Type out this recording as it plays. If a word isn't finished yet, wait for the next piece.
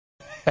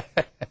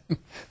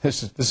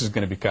This is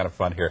going to be kind of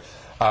fun here.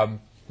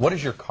 What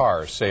does your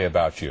car say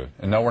about you?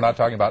 And no, we're not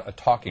talking about a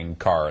talking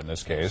car in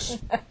this case.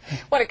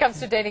 When it comes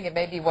to dating, it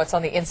may be what's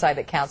on the inside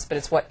that counts, but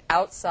it's what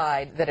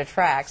outside that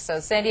attracts. So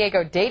San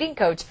Diego dating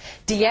coach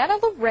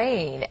Deanna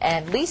Lorraine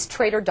and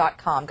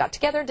leasetrader.com got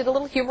together and did a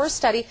little humorous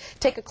study,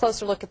 take a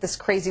closer look at this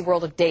crazy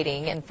world of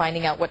dating and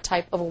finding out what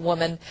type of a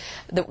woman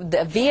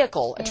the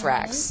vehicle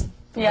attracts.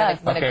 Yeah.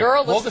 When a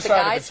girl looks at the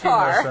guy's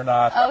car. Or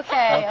not.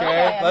 Okay.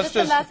 I'm just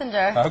a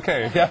messenger.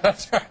 Okay, yeah,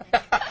 that's right.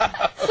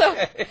 So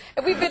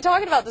we've been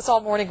talking about this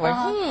all morning going,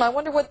 I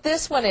wonder what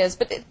this one is.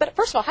 But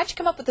first of all, how'd you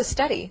come up with this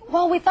study?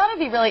 Well, we thought it'd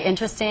be really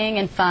interesting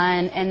and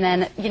fun, and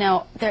then, you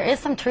know, there is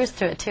some truth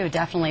to it too,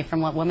 definitely,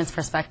 from what women's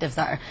perspectives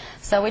are.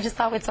 So we just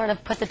thought we'd sort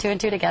of put the two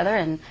and two together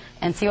and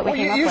see what we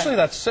came up with. Usually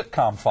that's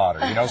sitcom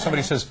fodder. You know,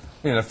 somebody says,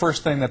 you know, the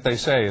first thing that they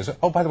say is,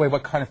 oh, by the way,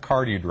 what kind of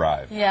car do you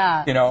drive?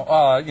 Yeah. You know,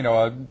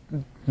 a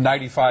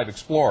 95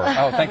 Explorer.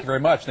 Oh, thank you very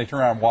much. And they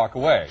turn around and walk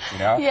away, you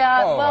know?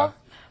 Yeah, oh, well,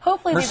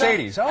 hopefully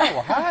Mercedes.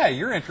 Oh, hi,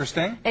 you're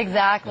interesting.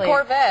 Exactly.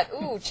 Corvette.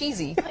 Ooh,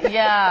 cheesy.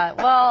 Yeah,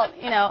 well,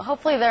 you know,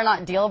 hopefully they're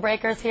not deal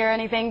breakers here or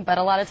anything, but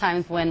a lot of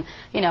times when,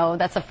 you know,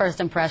 that's a first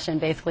impression,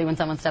 basically, when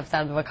someone steps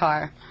out of a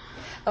car.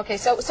 Okay,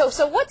 so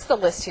what's the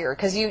list here?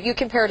 Because you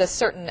compared a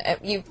certain,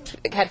 you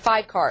had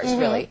 5 cars,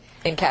 really,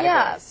 in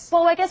categories. Yeah,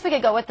 well, I guess we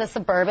could go with the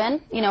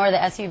Suburban, you know, or the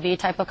SUV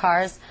type of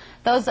cars.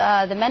 Those,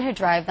 the men who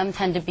drive them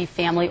tend to be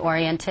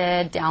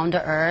family-oriented,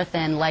 down-to-earth,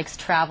 and likes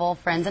travel,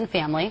 friends, and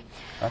family.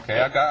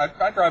 Okay,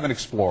 I drive an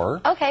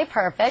Explorer. Okay,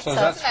 perfect. So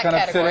that's kind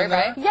of fitting,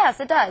 right?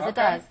 Yes, it does, it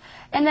does.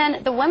 And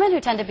then the women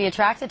who tend to be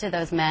attracted to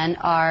those men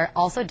are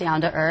also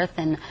down-to-earth,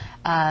 and,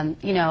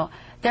 you know,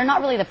 they're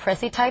not really the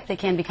prissy type. They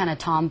can be kind of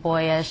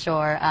tomboyish,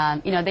 or,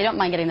 you know, they don't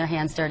mind getting their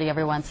hands dirty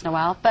every once in a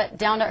while, but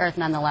down-to-earth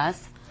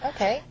nonetheless.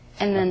 Okay.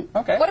 And then,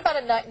 what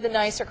about the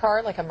nicer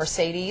car, like a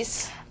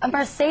Mercedes? A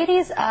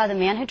Mercedes, the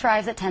man who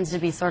drives it tends to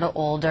be sort of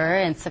older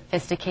and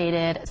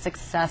sophisticated,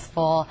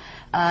 successful.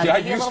 Yeah, I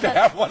used to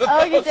have one of those.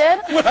 Oh, you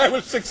did? When I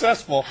was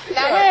successful.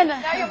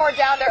 Now you're more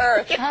down to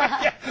earth.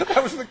 Yeah,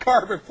 that was the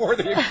car before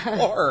the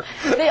Explorer.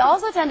 They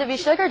also tend to be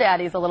sugar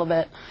daddies a little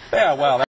bit. Yeah, well.